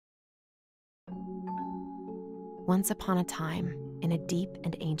Once upon a time, in a deep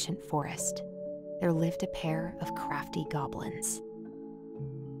and ancient forest, there lived a pair of crafty goblins.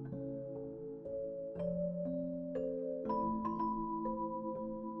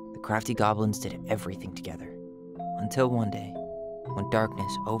 The crafty goblins did everything together, until one day, when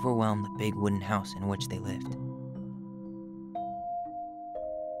darkness overwhelmed the big wooden house in which they lived.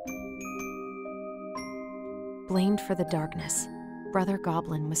 Blamed for the darkness, Brother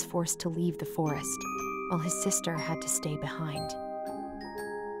Goblin was forced to leave the forest, while his sister had to stay behind.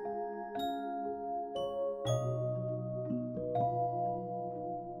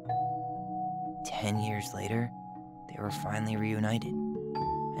 Ten years later, they were finally reunited,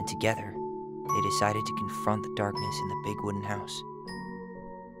 and together, they decided to confront the darkness in the big wooden house.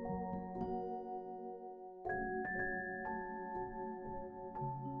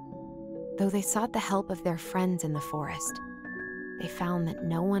 Though they sought the help of their friends in the forest, they found that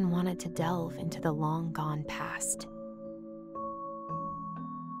no one wanted to delve into the long-gone past.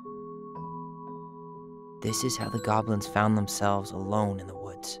 This is how the goblins found themselves alone in the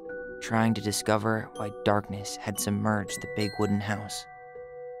woods, trying to discover why darkness had submerged the big wooden house.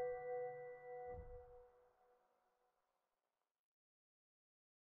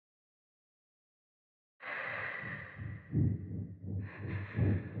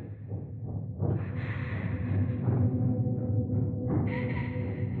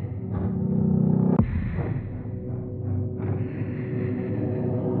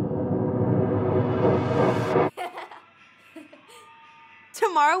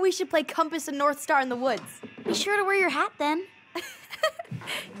 Tomorrow we should play Compass and North Star in the woods. Be sure to wear your hat then.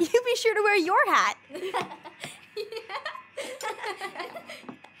 You be sure to wear your hat.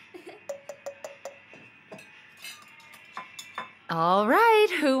 All right,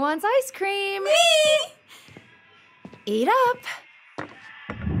 who wants ice cream? Me! Eat up.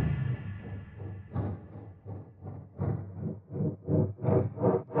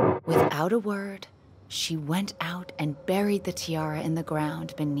 Without a word, she went out and buried the tiara in the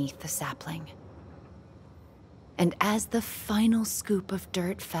ground beneath the sapling. And as the final scoop of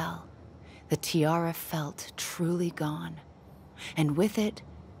dirt fell, the tiara felt truly gone, and with it,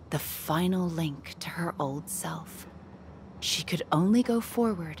 the final link to her old self. She could only go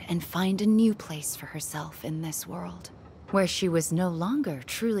forward and find a new place for herself in this world, where she was no longer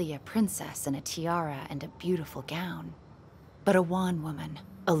truly a princess in a tiara and a beautiful gown, but a wan woman,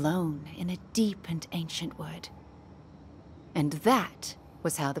 alone in a deep and ancient wood. And that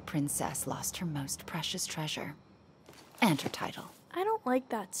was how the princess lost her most precious treasure, and her title. I don't like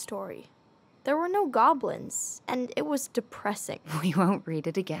that story. There were no goblins, and it was depressing. We won't read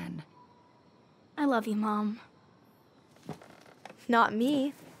it again. I love you, Mom. Not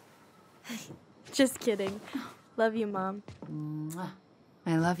me. Just kidding. Love you, Mom. Mwah.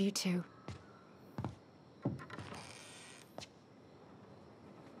 I love you too.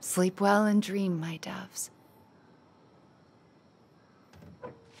 Sleep well and dream, my doves.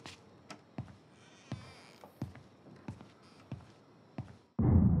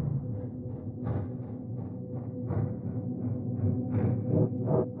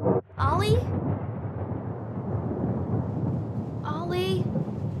 Ollie? Ollie?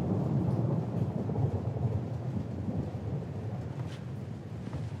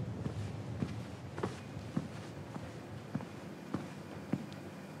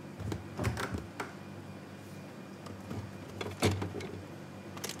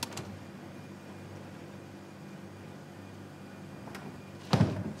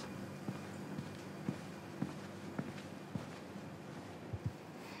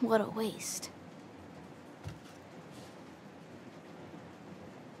 What a waste.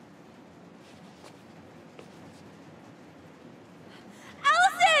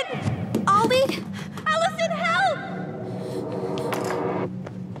 Allison! Ollie! Allison, help!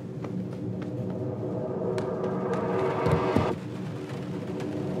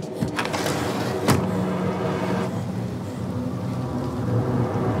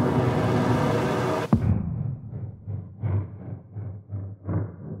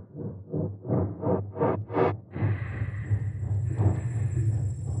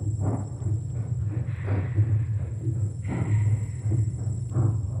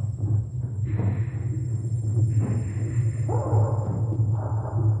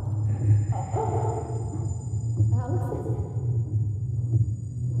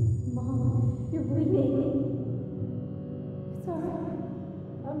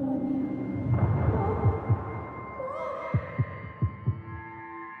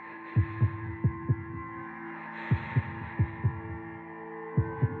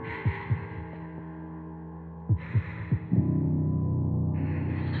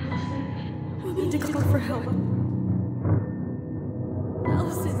 We need to call for help.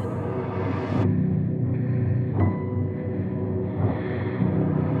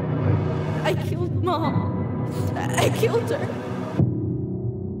 killed her.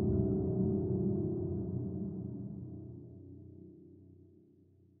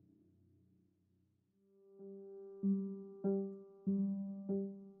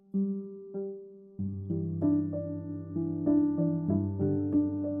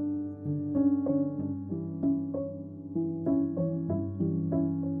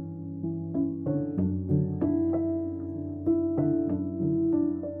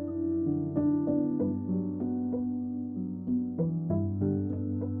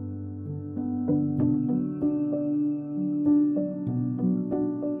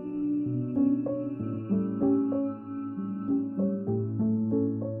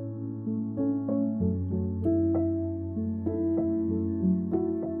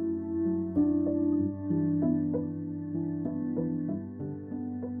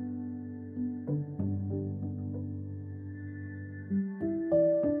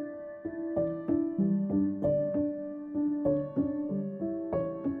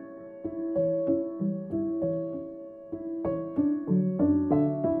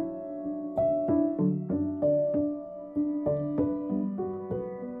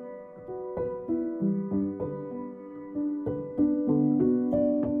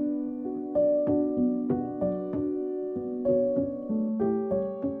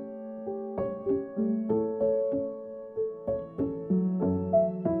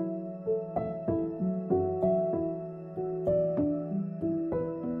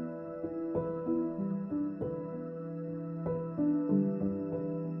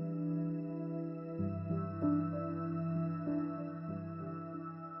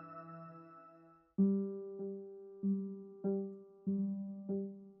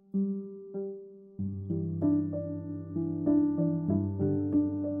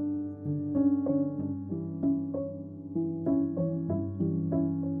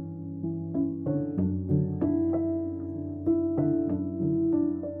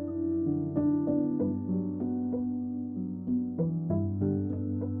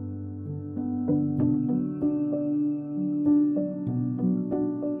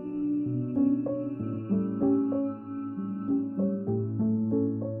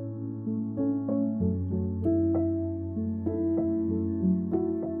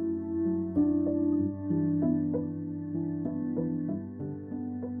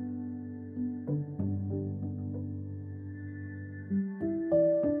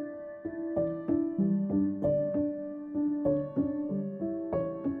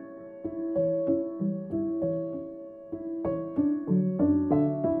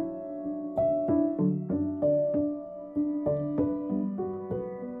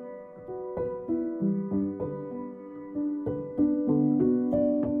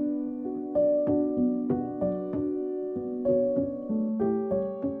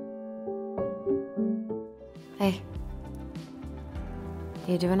 Hey.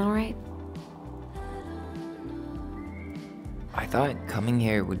 You doing all right? I thought coming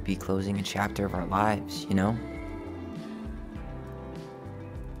here would be closing a chapter of our lives, you know?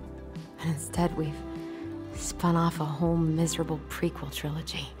 And instead, we've spun off a whole miserable prequel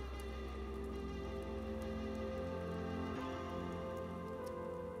trilogy.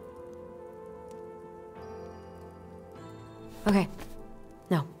 Okay.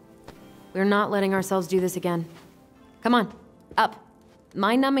 No. We're not letting ourselves do this again. Come on, up.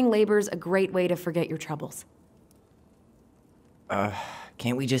 Mind-numbing labor's a great way to forget your troubles.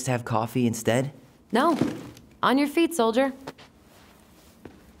 Can't we just have coffee instead? No. On your feet, soldier.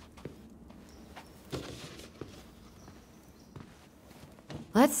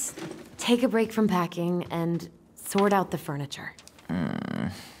 Let's take a break from packing and sort out the furniture.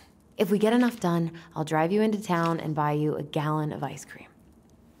 If we get enough done, I'll drive you into town and buy you a gallon of ice cream.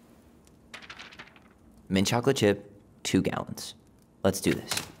 Mint chocolate chip, 2 gallons. Let's do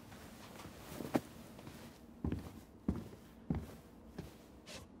this.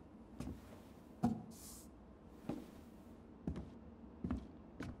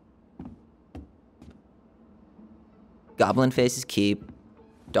 Goblin face is keep,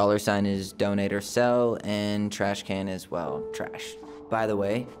 $ is donate or sell, and trash can is, well, trash. By the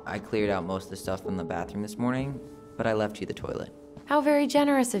way, I cleared out most of the stuff in the bathroom this morning, but I left you the toilet. How very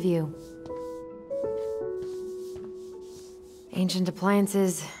generous of you. Ancient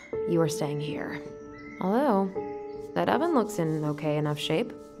appliances, you are staying here. Although, that oven looks in okay enough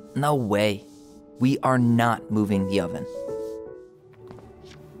shape. No way. We are not moving the oven.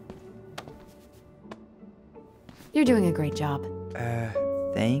 You're doing a great job.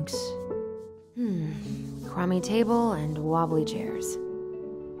 Thanks? Crummy table and wobbly chairs.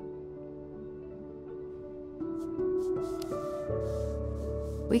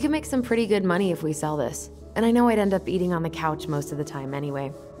 We could make some pretty good money if we sell this. And I know I'd end up eating on the couch most of the time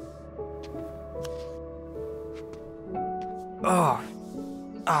anyway. Oh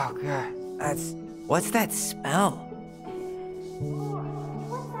God, what's that smell?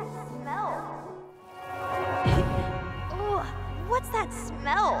 What's that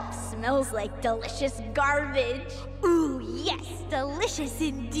smell? Smells like delicious garbage. Ooh, yes, delicious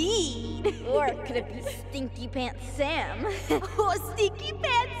indeed. Or could it be Stinky Pants Sam? Oh, Stinky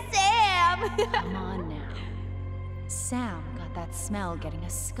Pants Sam! Come on now. Sam got that smell getting a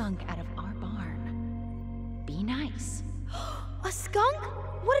skunk out of our barn. Be nice. A skunk?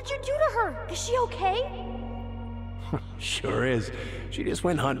 What did you do to her? Is she okay? Sure is. She just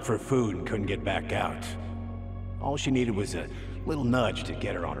went hunting for food and couldn't get back out. All she needed was a little nudge to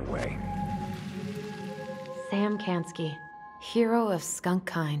get her on her way. Sam Kansky, hero of skunk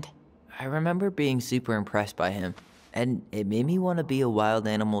kind. I remember being super impressed by him, and it made me want to be a wild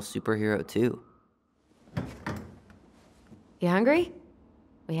animal superhero too. You hungry?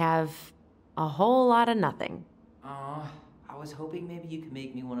 We have a whole lot of nothing. I was hoping maybe you could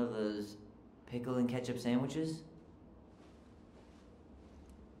make me one of those pickle and ketchup sandwiches.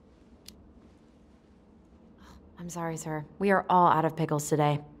 I'm sorry, sir. We are all out of pickles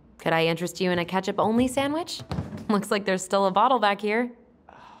today. Could I interest you in a ketchup-only sandwich? Looks like there's still a bottle back here.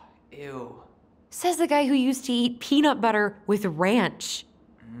 Ew. Says the guy who used to eat peanut butter with ranch.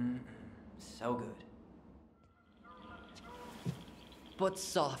 So good. But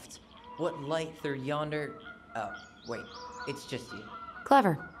soft. What light through yonder... Oh, wait. It's just you.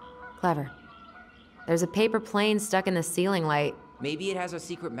 Clever. Clever. There's a paper plane stuck in the ceiling light. Maybe it has a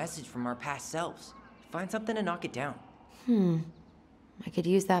secret message from our past selves. Find something to knock it down. I could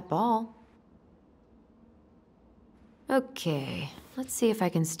use that ball. Okay, let's see if I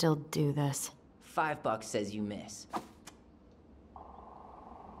can still do this. $5 says you miss.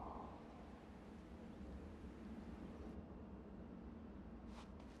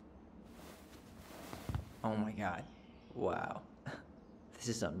 Oh my God. Wow. This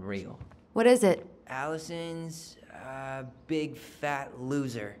is unreal. What is it? Allison's, big fat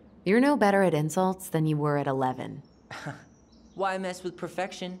loser. You're no better at insults than you were at 11. Why mess with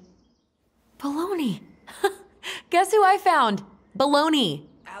perfection? Baloney! Guess who I found? Baloney!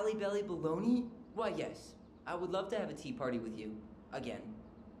 Allie Belly Baloney? Why, yes. I would love to have a tea party with you. Again.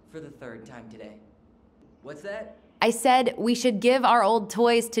 For the 3rd time today. What's that? I said we should give our old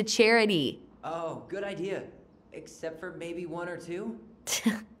toys to charity. Oh, good idea. Except for maybe 1 or 2?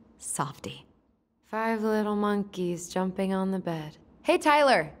 Softy. 5 little monkeys jumping on the bed. Hey,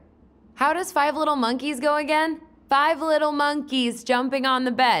 Tyler. How does 5 little monkeys go again? 5 little monkeys jumping on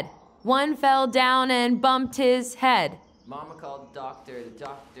the bed. One fell down and bumped his head. Mama called the doctor. The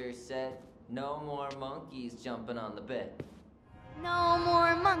doctor said, no more monkeys jumping on the bed. No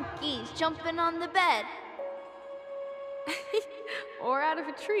more monkeys jumping on the bed. Or out of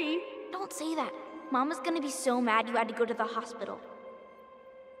a tree. Don't say that. Mama's gonna be so mad you had to go to the hospital.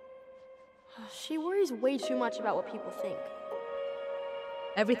 She worries way too much about what people think.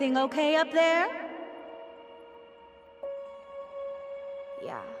 Everything okay up there?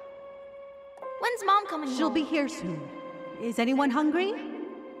 Yeah. When's Mom coming home? She'll be here soon. Is anyone hungry?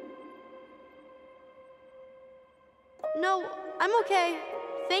 No, I'm okay.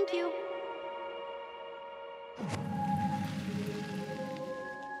 Thank you.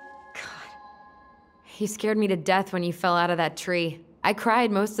 You scared me to death when you fell out of that tree. I cried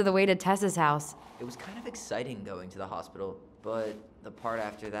most of the way to Tessa's house. It was kind of exciting going to the hospital, but the part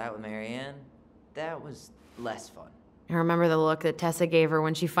after that with Marianne, that was less fun. I remember the look that Tessa gave her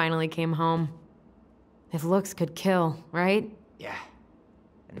when she finally came home. If looks could kill, right? Yeah.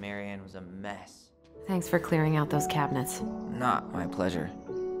 And Marianne was a mess. Thanks for clearing out those cabinets. Not my pleasure.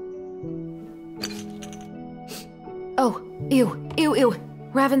 Oh, ew, ew, ew.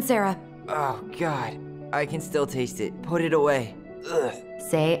 Ravensara. Oh, God. I can still taste it. Put it away. Ugh.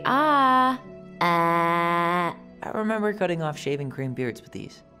 Say ah. Ah. I remember cutting off shaving cream beards with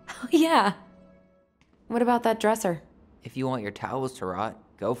these. Oh, yeah. What about that dresser? If you want your towels to rot,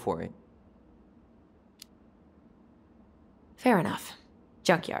 go for it. Fair enough.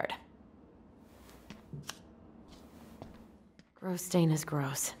 Junkyard. Gross stain is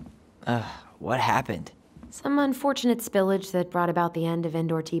gross. What happened? Some unfortunate spillage that brought about the end of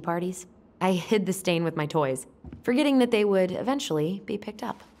indoor tea parties. I hid the stain with my toys, forgetting that they would eventually be picked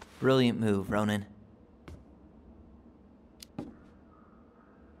up. Brilliant move, Ronan.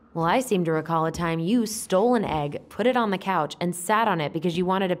 Well, I seem to recall a time you stole an egg, put it on the couch, and sat on it because you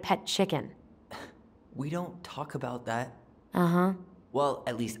wanted a pet chicken. We don't talk about that. Uh-huh. Well,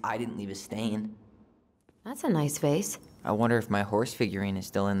 at least I didn't leave a stain. That's a nice face. I wonder if my horse figurine is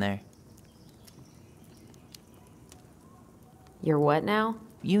still in there. You're what now?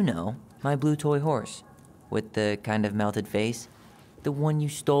 You know, my blue toy horse. With the kind of melted face. The one you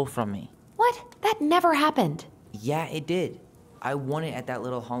stole from me. What? That never happened. Yeah, it did. I won it at that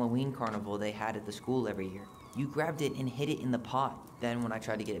little Halloween carnival they had at the school every year. You grabbed it and hid it in the pot. Then when I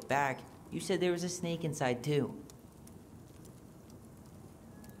tried to get it back, you said there was a snake inside too.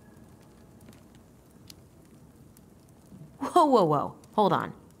 Whoa, whoa, whoa. Hold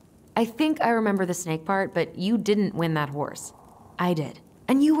on. I think I remember the snake part, but you didn't win that horse. I did.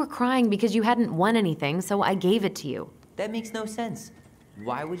 And you were crying because you hadn't won anything, so I gave it to you. That makes no sense.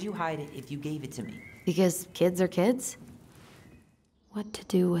 Why would you hide it if you gave it to me? Because kids are kids? What to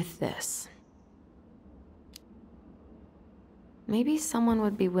do with this? Maybe someone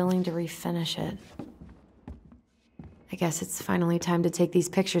would be willing to refinish it. I guess it's finally time to take these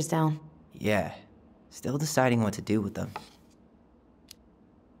pictures down. Yeah. Still deciding what to do with them.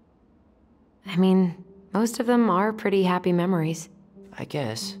 I mean, most of them are pretty happy memories. I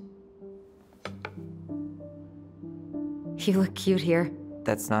guess. You look cute here.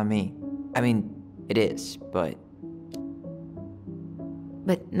 That's not me. I mean, it is, but...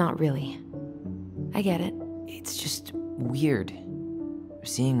 But not really. I get it. It's just weird.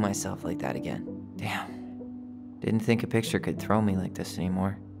 Seeing myself like that again. Damn. Didn't think a picture could throw me like this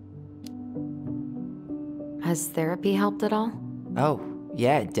anymore. Has therapy helped at all? Oh,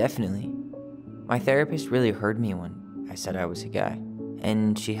 yeah, definitely. My therapist really heard me when I said I was a guy.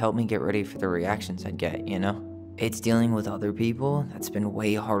 And she helped me get ready for the reactions I'd get, you know? It's dealing with other people that's been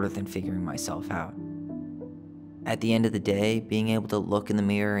way harder than figuring myself out. At the end of the day, being able to look in the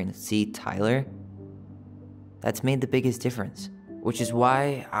mirror and see Tyler, that's made the biggest difference. Which is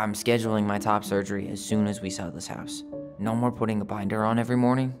why I'm scheduling my top surgery as soon as we sell this house. No more putting a binder on every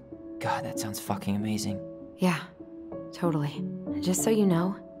morning. God, that sounds fucking amazing. Yeah, totally. Just so you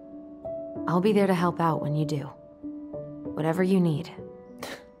know, I'll be there to help out when you do. Whatever you need.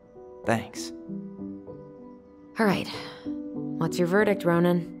 Thanks. All right. What's your verdict,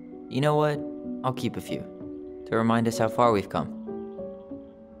 Ronan? You know what? I'll keep a few. To remind us how far we've come.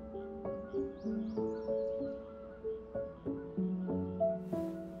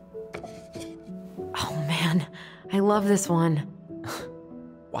 Oh man, I love this one.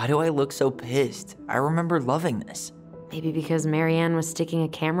 Why do I look so pissed? I remember loving this. Maybe because Marianne was sticking a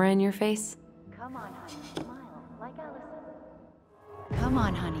camera in your face? Come on, honey, smile like Allison. Come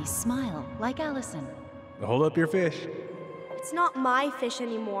on, honey, smile like Allison. Hold up your fish. It's not my fish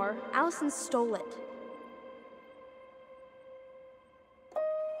anymore. Allison stole it.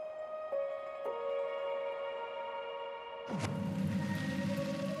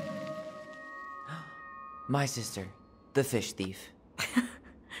 My sister, the fish thief.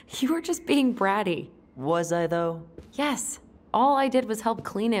 You were just being bratty. Was I, though? Yes. All I did was help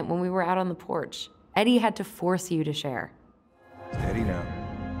clean it when we were out on the porch. Eddie had to force you to share. Steady now.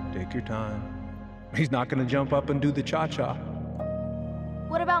 Take your time. He's not gonna jump up and do the cha-cha.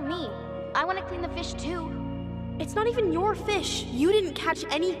 What about me? I want to clean the fish too. It's not even your fish. You didn't catch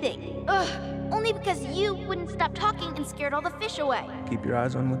anything. Ugh, only because you wouldn't stop talking and scared all the fish away. Keep your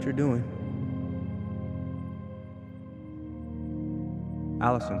eyes on what you're doing.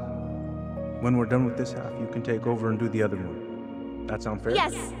 Allison, when we're done with this half, you can take over and do the other one. That sound fair?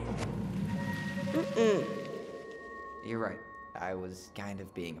 Yes. You're right. I was kind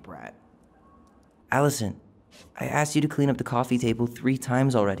of being a brat. Allison, I asked you to clean up the coffee table 3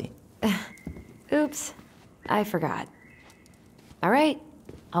 times already. Oops. I forgot. All right.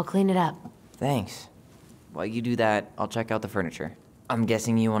 I'll clean it up. Thanks. While you do that, I'll check out the furniture. I'm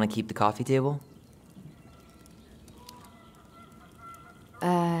guessing you want to keep the coffee table?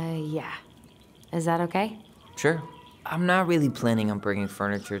 Yeah. Is that okay? Sure. I'm not really planning on bringing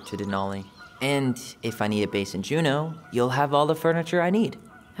furniture to Denali. And if I need a base in Juneau, you'll have all the furniture I need.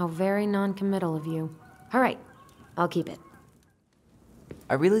 How very non-committal of you. All right. I'll keep it.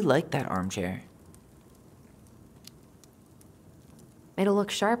 I really like that armchair. It'll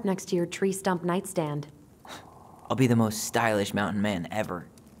look sharp next to your tree stump nightstand. I'll be the most stylish mountain man ever.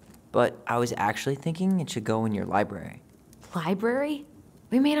 But I was actually thinking it should go in your library. Library?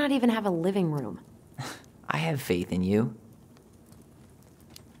 We may not even have a living room. I have faith in you.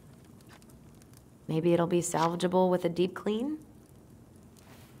 Maybe it'll be salvageable with a deep clean?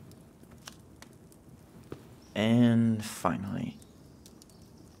 And finally,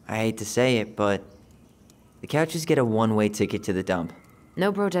 I hate to say it, but the couches get a one-way ticket to the dump.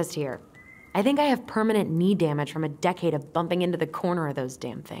 No protest here. I think I have permanent knee damage from a decade of bumping into the corner of those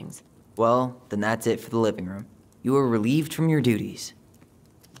damn things. Well, then that's it for the living room. You are relieved from your duties.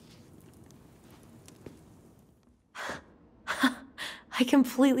 I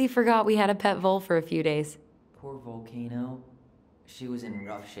completely forgot we had a pet vole for a few days. Poor Volcano. She was in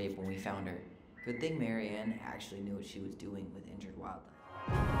rough shape when we found her. Good thing Marianne actually knew what she was doing with injured wildlife.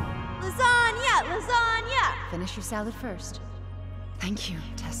 Lasagna! Lasagna! Finish your salad first. Thank you,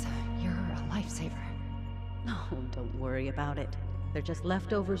 Tessa. You're a lifesaver. No, don't worry about it. They're just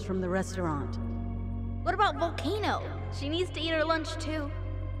leftovers from the restaurant. What about Volcano? She needs to eat her lunch too.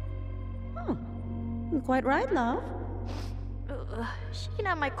 Oh, quite right, love. She can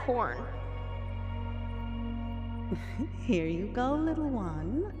have my corn. Here you go, little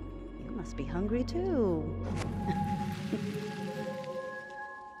one. You must be hungry too.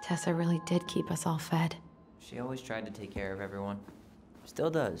 Tessa really did keep us all fed. She always tried to take care of everyone. Still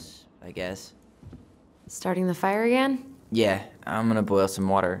does, I guess. Starting the fire again? Yeah, I'm gonna boil some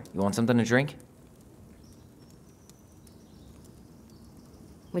water. You want something to drink?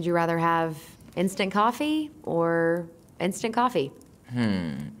 Would you rather have instant coffee or instant coffee?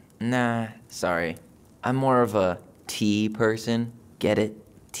 Nah, sorry. I'm more of a tea person. Get it?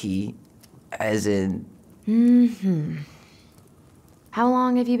 Tea. As in, How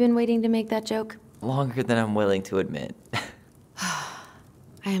long have you been waiting to make that joke? longer than I'm willing to admit.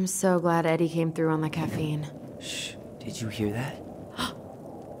 I am so glad Eddie came through on the caffeine. Shh, did you hear that?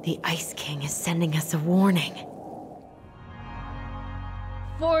 The Ice King is sending us a warning.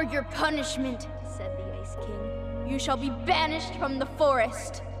 For your punishment, said the Ice King, you shall be banished from the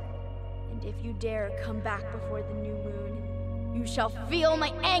forest. And if you dare come back before the new moon, you shall feel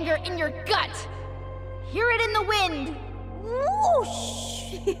my anger in your gut. Hear it in the wind.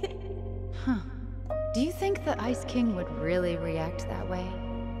 Whoosh! Do you think the Ice King would really react that way?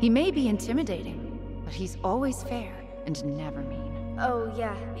 He may be intimidating, but he's always fair and never mean. Oh,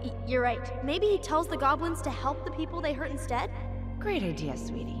 yeah, you're right. Maybe he tells the goblins to help the people they hurt instead? Great idea,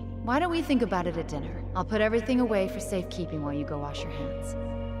 sweetie. Why don't we think about it at dinner? I'll put everything away for safekeeping while you go wash your hands.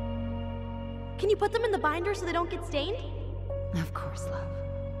 Can you put them in the binder so they don't get stained? Of course, love.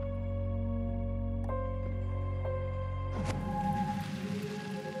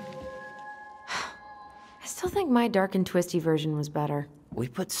 I still think my dark and twisty version was better. We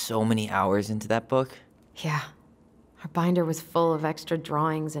put so many hours into that book. Yeah. Our binder was full of extra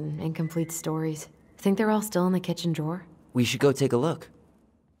drawings and incomplete stories. Think they're all still in the kitchen drawer? We should go take a look.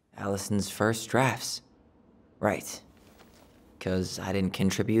 Allison's first drafts. Right. 'Cause I didn't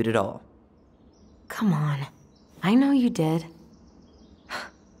contribute at all. Come on. I know you did.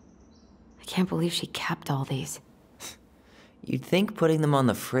 I can't believe she kept all these. You'd think putting them on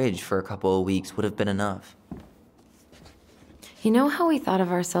the fridge for a couple of weeks would have been enough. You know how we thought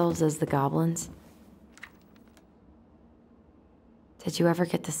of ourselves as the goblins? Did you ever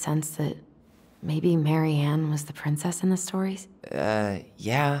get the sense that maybe Marianne was the princess in the stories?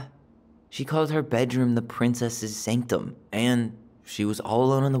 Yeah. She called her bedroom the princess's sanctum, and she was all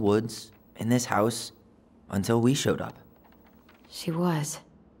alone in the woods, in this house, until we showed up. She was.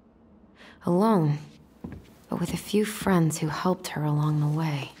 Alone, but with a few friends who helped her along the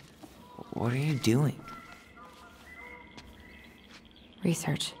way. What are you doing?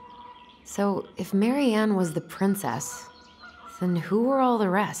 Research. So, if Marianne was the princess, then who were all the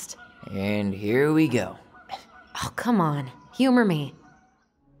rest? And here we go. Oh, come on. Humor me.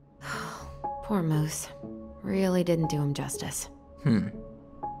 Poor Moose. Really didn't do him justice.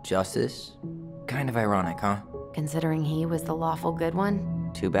 Justice? Kind of ironic, huh? Considering he was the lawful good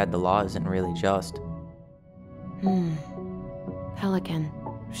one? Too bad the law isn't really just. Pelican.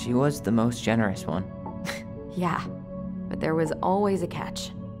 She was the most generous one. Yeah, but there was always a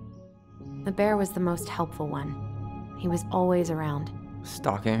catch. The bear was the most helpful one. He was always around.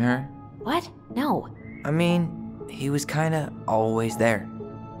 Stalking her? What? No. I mean, he was kinda always there.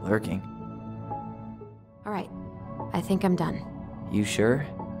 Lurking. All right. I think I'm done. You sure?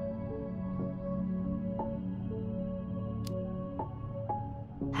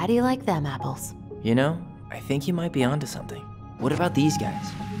 How do you like them apples? You know, I think you might be onto something. What about these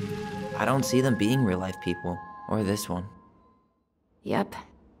guys? I don't see them being real-life people. Or this one. Yep.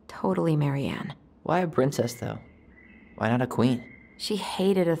 Totally Marianne. Why a princess, though? Why not a queen? She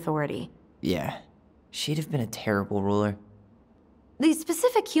hated authority. Yeah. She'd have been a terrible ruler. The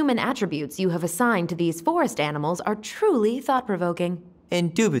specific human attributes you have assigned to these forest animals are truly thought-provoking.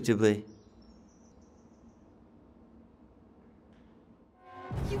 Indubitably.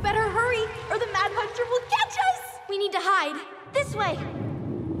 You better hurry, or the Mad Hunter will catch us! We need to hide. This way!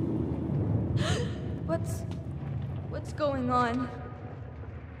 What's going on?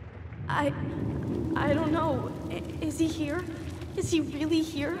 I don't know. Is he here? Is he really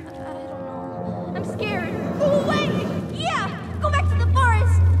here? I don't know. I'm scared. Go away! Yeah! Go back to the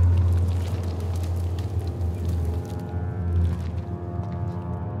forest!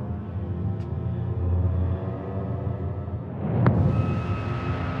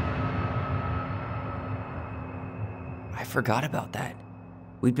 forgot about that.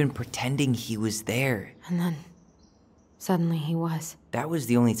 We'd been pretending he was there. And then, suddenly he was. That was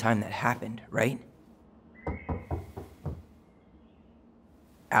the only time that happened, right?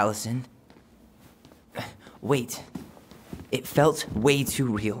 Allison? Wait. It felt way too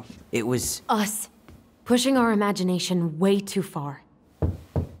real. It was... Us. Pushing our imagination way too far.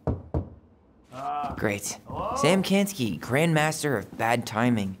 Great. Sam Kansky, Grandmaster of Bad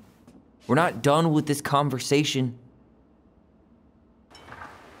Timing. We're not done with this conversation.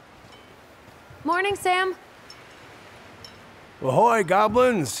 Morning, Sam. Ahoy,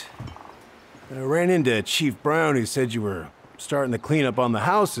 goblins! I ran into Chief Brown, who said you were starting the cleanup on the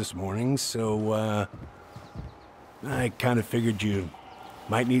house this morning, so, I kind of figured you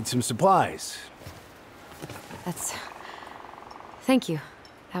might need some supplies. Thank you.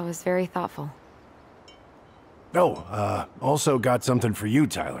 That was very thoughtful. Oh, also got something for you,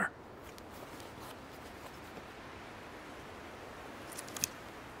 Tyler.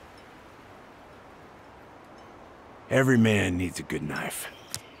 Every man needs a good knife.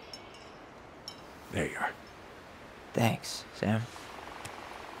 There you are. Thanks, Sam.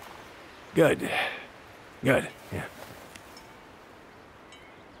 Good. Good, yeah.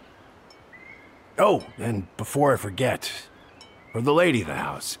 Oh, and before I forget, for the lady of the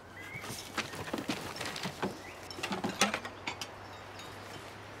house.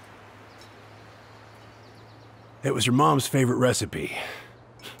 It was your mom's favorite recipe.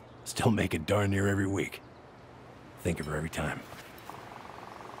 Still make it darn near every week. Think of her every time.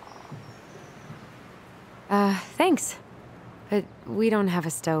 Thanks. But we don't have a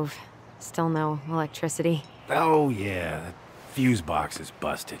stove. Still no electricity. Oh, yeah, that fuse box is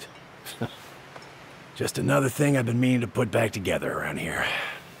busted. Just another thing I've been meaning to put back together around here.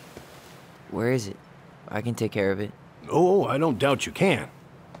 Where is it? I can take care of it. Oh, I don't doubt you can.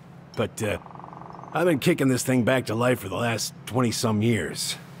 But, I've been kicking this thing back to life for the last 20-some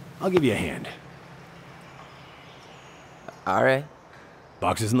years. I'll give you a hand. All right.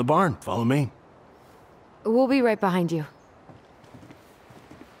 Box is in the barn. Follow me. We'll be right behind you.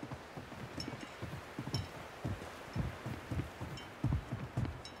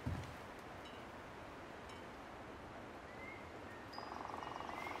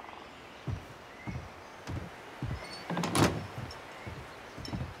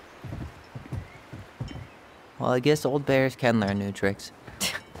 Well, I guess old bears can learn new tricks.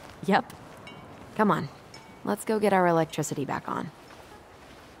 Yep. Come on. Let's go get our electricity back on.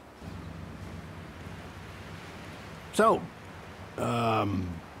 So,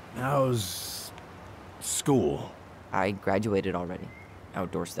 how's school? I graduated already.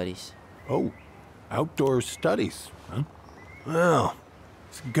 Outdoor studies. Oh, outdoor studies, huh? Well,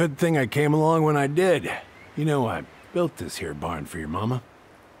 it's a good thing I came along when I did. You know, I built this here barn for your mama.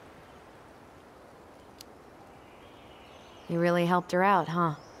 You really helped her out,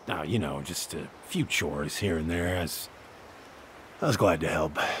 huh? Now, you know, just a few chores here and there. I was glad to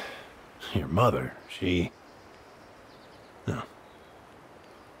help. Your mother, she... No.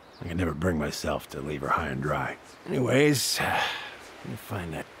 I could never bring myself to leave her high and dry. Anyways, let me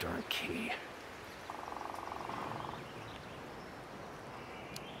find that darn key.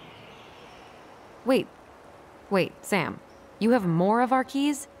 Wait, Sam. You have more of our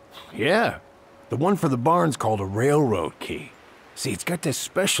keys? Yeah. The one for the barn's called a railroad key. See, it's got this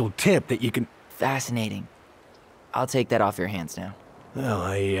special tip that you can... Fascinating. I'll take that off your hands now. Well,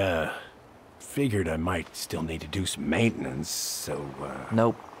 I, figured I might still need to do some maintenance, so,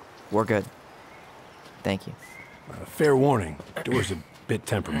 Nope. We're good. Thank you. Fair warning. Door's a bit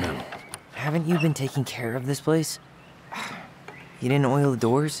temperamental. Haven't you been taking care of this place? You didn't oil the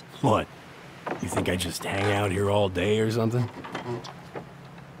doors? What? You think I just hang out here all day or something?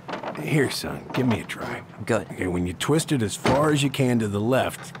 Here, son, give me a try. Good. Okay, when you twist it as far as you can to the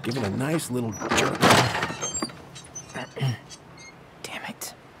left, give it a nice little jerk. Damn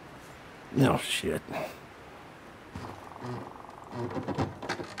it. No shit.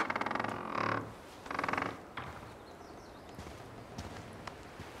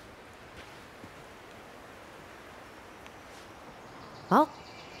 Well,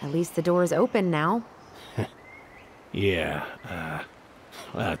 at least the door's open now. Yeah,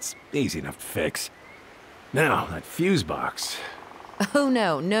 well, that's easy enough to fix. Now, that fuse box. Oh,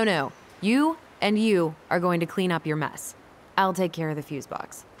 no. You and you are going to clean up your mess. I'll take care of the fuse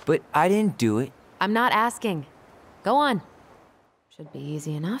box. But I didn't do it. I'm not asking. Go on. Should be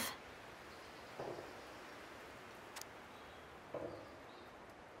easy enough.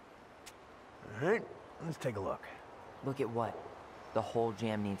 All right, let's take a look. Look at what? The whole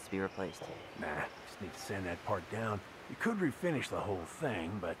jam needs to be replaced. Nah, just need to sand that part down. You could refinish the whole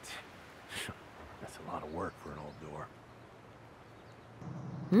thing, but that's a lot of work for an old door.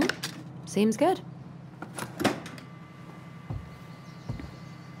 Seems good.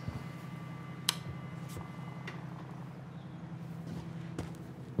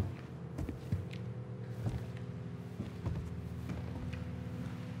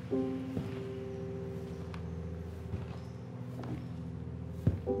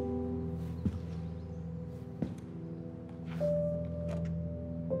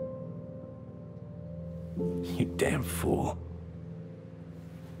 You damn fool.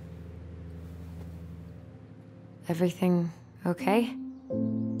 Everything okay?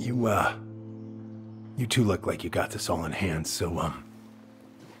 You two look like you got this all in hand, so,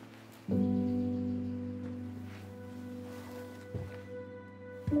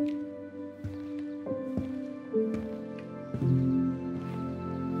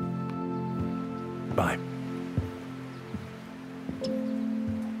 bye.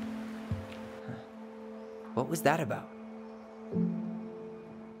 What was that about?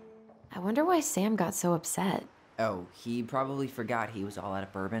 I wonder why Sam got so upset. Oh, he probably forgot he was all out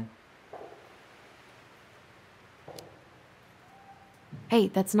of bourbon. Hey,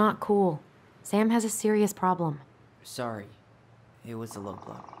 that's not cool. Sam has a serious problem. Sorry. It was a low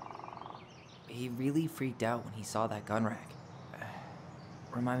blow. He really freaked out when he saw that gun rack.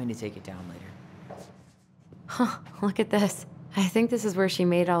 Remind me to take it down later. Huh, look at this. I think this is where she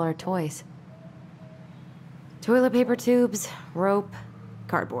made all her toys. Toilet paper tubes, rope,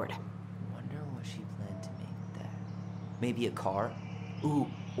 cardboard. Wonder what she planned to make with that. Maybe a car? Ooh,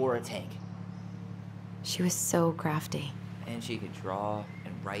 or a tank. She was so crafty. And she could draw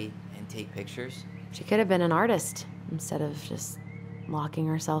and write and take pictures. She could have been an artist instead of just locking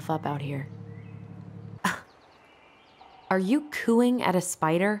herself up out here. Are you cooing at a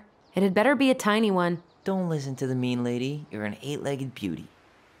spider? It had better be a tiny one. Don't listen to the mean lady. You're an 8-legged beauty.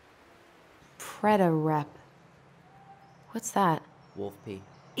 Preda-rep. What's that? Wolf pee.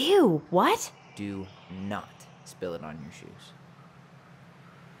 Ew, what? Do not spill it on your shoes.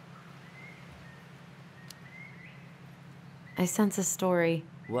 I sense a story.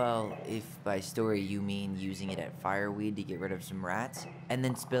 Well, if by story you mean using it at fireweed to get rid of some rats, and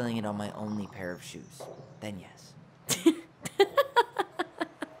then spilling it on my only pair of shoes, then yes.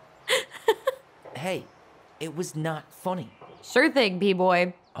 Hey, it was not funny. Sure thing,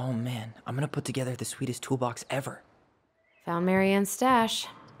 B-boy. Oh man, I'm gonna put together the sweetest toolbox ever. Found Marianne's stash.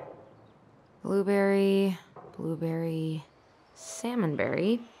 Blueberry,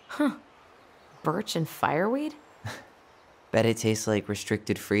 salmonberry. Huh. Birch and fireweed? Bet it tastes like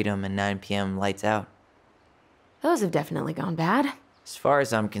restricted freedom and 9 p.m. lights out. Those have definitely gone bad. As far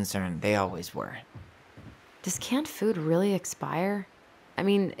as I'm concerned, they always were. Does canned food really expire? I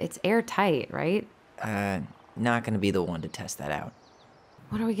mean, it's airtight, right? Not gonna be the one to test that out.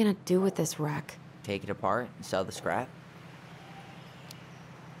 What are we gonna do with this wreck? Take it apart and sell the scrap?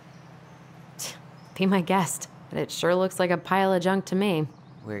 Be my guest, but it sure looks like a pile of junk to me.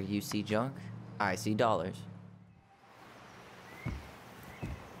 Where you see junk, I see dollars.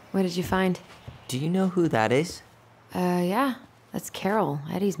 What did you find? Do you know who that is? Yeah, that's Carol,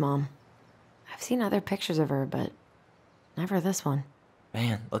 Eddie's mom. I've seen other pictures of her, but never this one.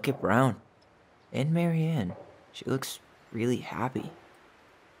 Man, look at Brown. And Marianne. She looks really happy.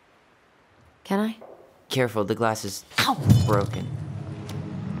 Can I? Careful, the glass is broken.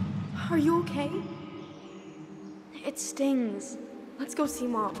 Are you okay? It stings. Let's go see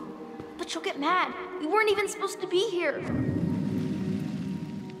Mom. But she'll get mad. We weren't even supposed to be here.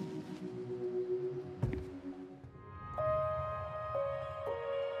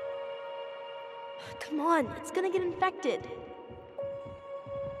 Come on, it's gonna get infected.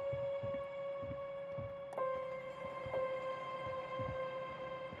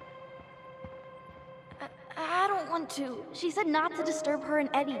 I don't want to. She said not to disturb her and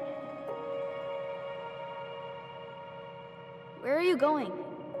Eddie. Where are you going?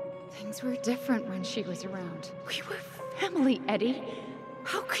 Things were different when she was around. We were family, Eddie.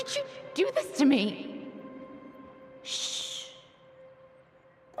 How could you do this to me? Shh.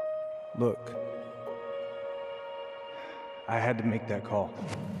 Look, I had to make that call.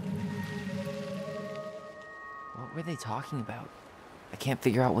 What were they talking about? I can't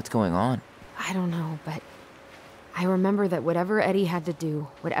figure out what's going on. I don't know, but I remember that whatever Eddie had to do,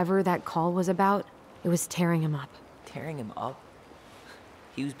 whatever that call was about, it was tearing him up. Tearing him up?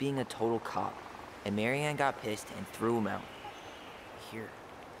 He was being a total cop, and Marianne got pissed and threw him out. Here,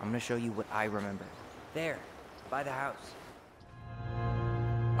 I'm gonna show you what I remember. There, by the house.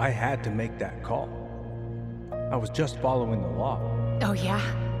 I had to make that call. I was just following the law. Oh, yeah?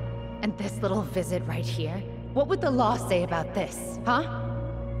 And this little visit right here? What would the law say about this, huh?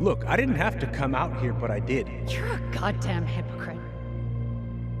 Look, I didn't have to come out here, but I did. You're a goddamn hypocrite.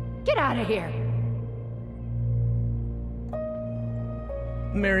 Get out of here!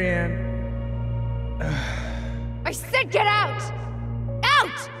 Marianne. I said get out!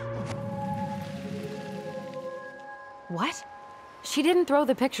 Out! What? She didn't throw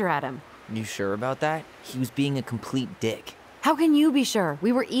the picture at him. You sure about that? He was being a complete dick. How can you be sure?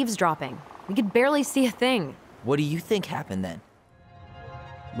 We were eavesdropping. We could barely see a thing. What do you think happened then?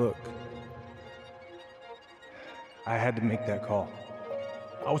 Look. I had to make that call.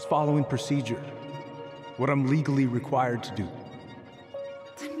 I was following procedure. What I'm legally required to do.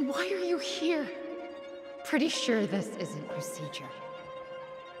 Then why are you here? Pretty sure this isn't procedure.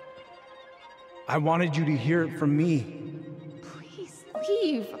 I wanted you to hear it from me. Please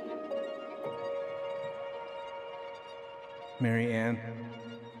leave. Marianne.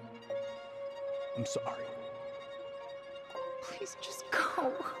 I'm sorry. Please just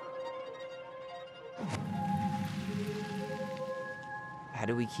go. How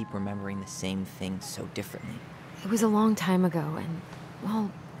do we keep remembering the same things so differently? It was a long time ago, and,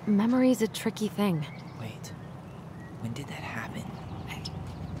 well, memory's a tricky thing. Wait, when did that happen?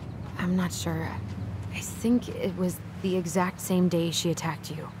 I'm not sure. I think it was the exact same day she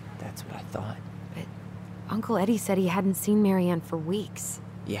attacked you. That's what I thought. But Uncle Eddie said he hadn't seen Marianne for weeks.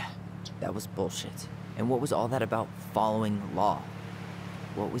 Yeah, that was bullshit. And what was all that about following the law?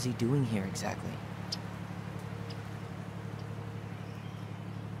 What was he doing here exactly?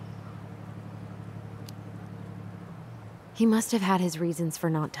 He must have had his reasons for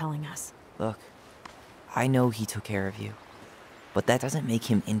not telling us. Look, I know he took care of you, but that doesn't make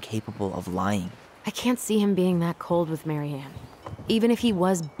him incapable of lying. I can't see him being that cold with Marianne, even if he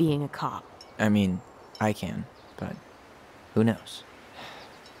was being a cop. I mean, I can, but who knows?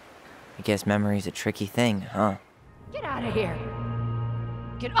 I guess memory's a tricky thing, huh? Get out of here!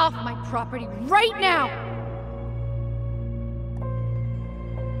 Get off my property right now!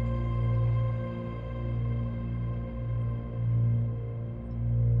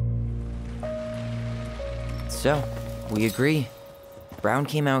 So, we agree. Brown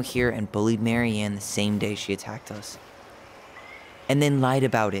came out here and bullied Marianne the same day she attacked us. And then lied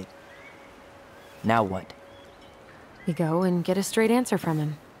about it. Now what? We go and get a straight answer from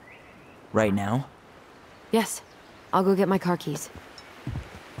him. Right now? Yes. I'll go get my car keys.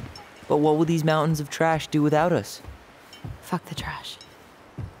 But what will these mountains of trash do without us? Fuck the trash.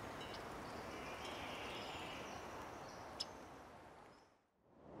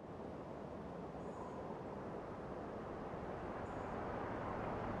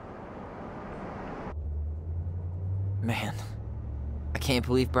 Man, I can't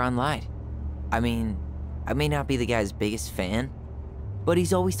believe Brown lied. I mean, I may not be the guy's biggest fan, but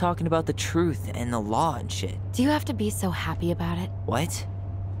he's always talking about the truth and the law and shit. Do you have to be so happy about it? What?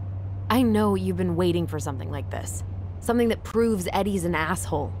 I know you've been waiting for something like this. Something that proves Eddie's an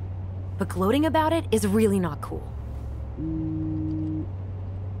asshole. But gloating about it is really not cool.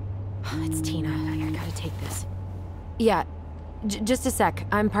 It's Tina. I gotta take this. Yeah, just a sec.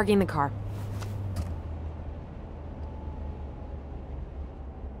 I'm parking the car.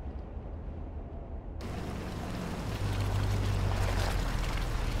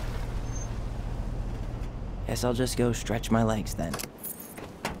 Guess I'll just go stretch my legs then.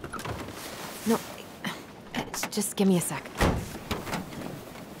 No, just give me a sec.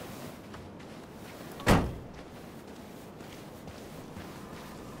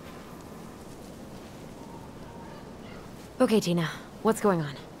 Okay, Tina, what's going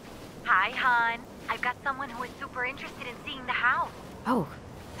on? Hi, hon. I've got someone who is super interested in seeing the house. Oh,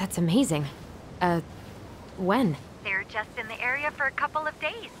 that's amazing. When? They're just in the area for a couple of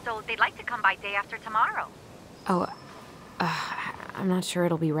days, so they'd like to come by day after tomorrow. Oh, I'm not sure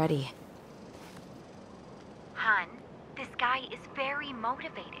it'll be ready. Hun, this guy is very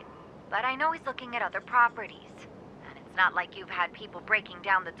motivated, but I know he's looking at other properties. And it's not like you've had people breaking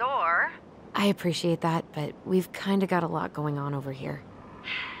down the door. I appreciate that, but we've kinda got a lot going on over here.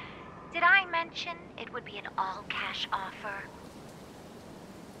 Did I mention it would be an all-cash offer?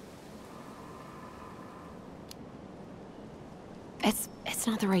 It's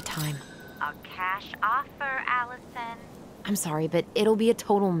not the right time. A cash offer, Allison. I'm sorry, but it'll be a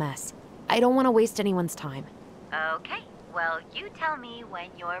total mess. I don't want to waste anyone's time. Okay, well, you tell me when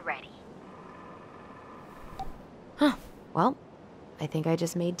you're ready. Huh. Well, I think I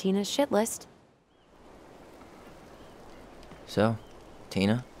just made Tina's shit list. So,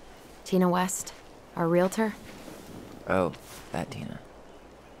 Tina? Tina West, our realtor. Oh, that Tina.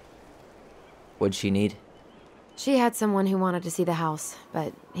 What'd she need? She had someone who wanted to see the house,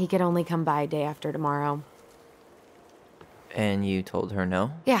 but he could only come by day after tomorrow. And you told her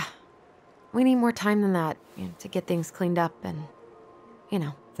no? Yeah. We need more time than that, to get things cleaned up and,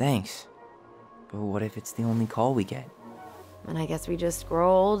 Thanks. But what if it's the only call we get? And I guess we just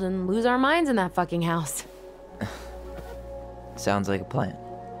grow old and lose our minds in that fucking house. Sounds like a plan.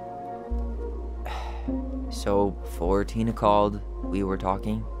 So, before Tina called, we were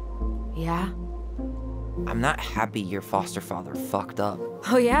talking. Yeah? I'm not happy your foster father fucked up.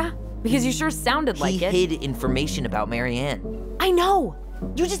 Oh yeah? Because you sure sounded like it. He hid information about Marianne. I know!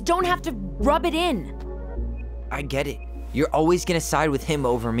 You just don't have to rub it in. I get it. You're always gonna side with him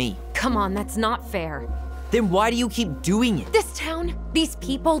over me. Come on, that's not fair. Then why do you keep doing it? This town, these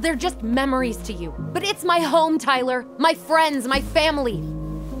people, they're just memories to you. But it's my home, Tyler. My friends, my family.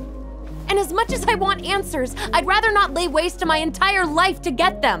 And as much as I want answers, I'd rather not lay waste to my entire life to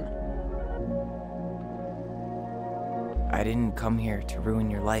get them. I didn't come here to ruin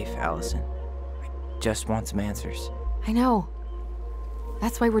your life, Allison. I just want some answers. I know.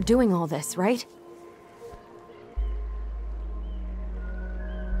 That's why we're doing all this, right?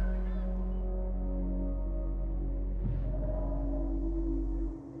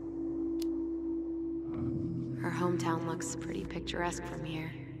 Our hometown looks pretty picturesque from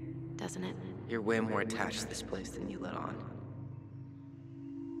here, doesn't it? You're way more attached to this place than you let on.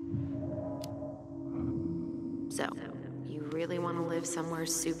 So, you really want to live somewhere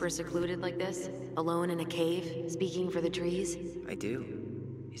super secluded like this? Alone in a cave, speaking for the trees? I do.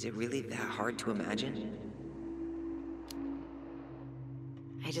 Is it really that hard to imagine?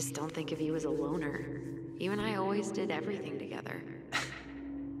 I just don't think of you as a loner. You and I always did everything together.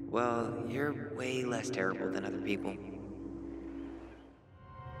 Well, you're way less terrible than other people. Found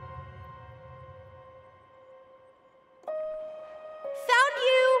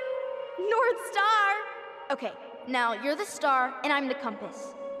you! North Star! Okay, now you're the star and I'm the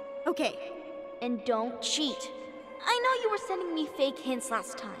compass. Okay. And don't cheat. I know you were sending me fake hints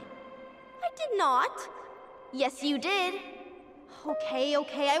last time. I did not. Yes, you did. Okay,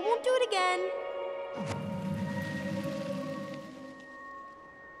 I won't do it again.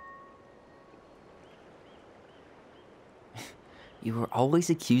 You were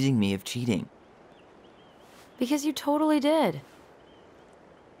always accusing me of cheating. Because you totally did.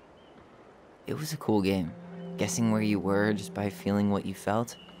 It was a cool game. Guessing where you were just by feeling what you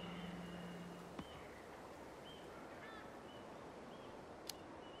felt.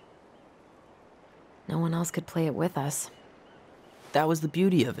 No one else could play it with us. That was the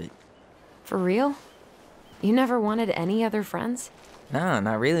beauty of it. For real? You never wanted any other friends? Nah,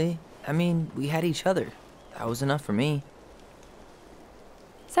 not really. I mean, we had each other. That was enough for me.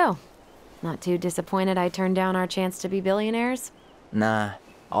 So, not too disappointed I turned down our chance to be billionaires? Nah,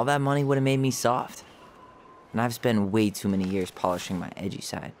 all that money would have made me soft. And I've spent way too many years polishing my edgy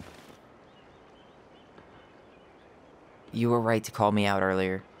side. You were right to call me out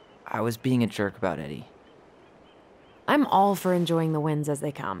earlier. I was being a jerk about Eddie. I'm all for enjoying the wins as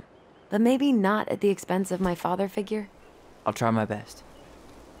they come, but maybe not at the expense of my father figure. I'll try my best.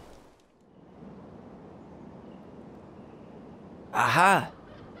 Aha!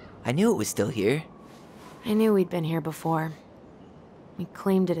 I knew it was still here. I knew we'd been here before. We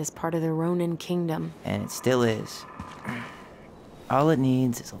claimed it as part of the Ronin Kingdom. And it still is. All it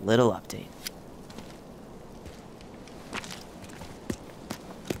needs is a little update.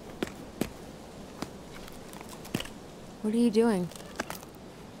 What are you doing?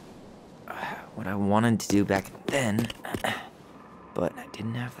 What I wanted to do back then, but I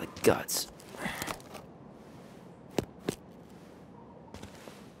didn't have the guts.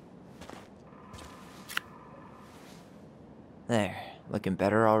 There, looking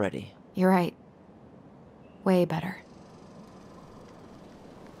better already. You're right. Way better.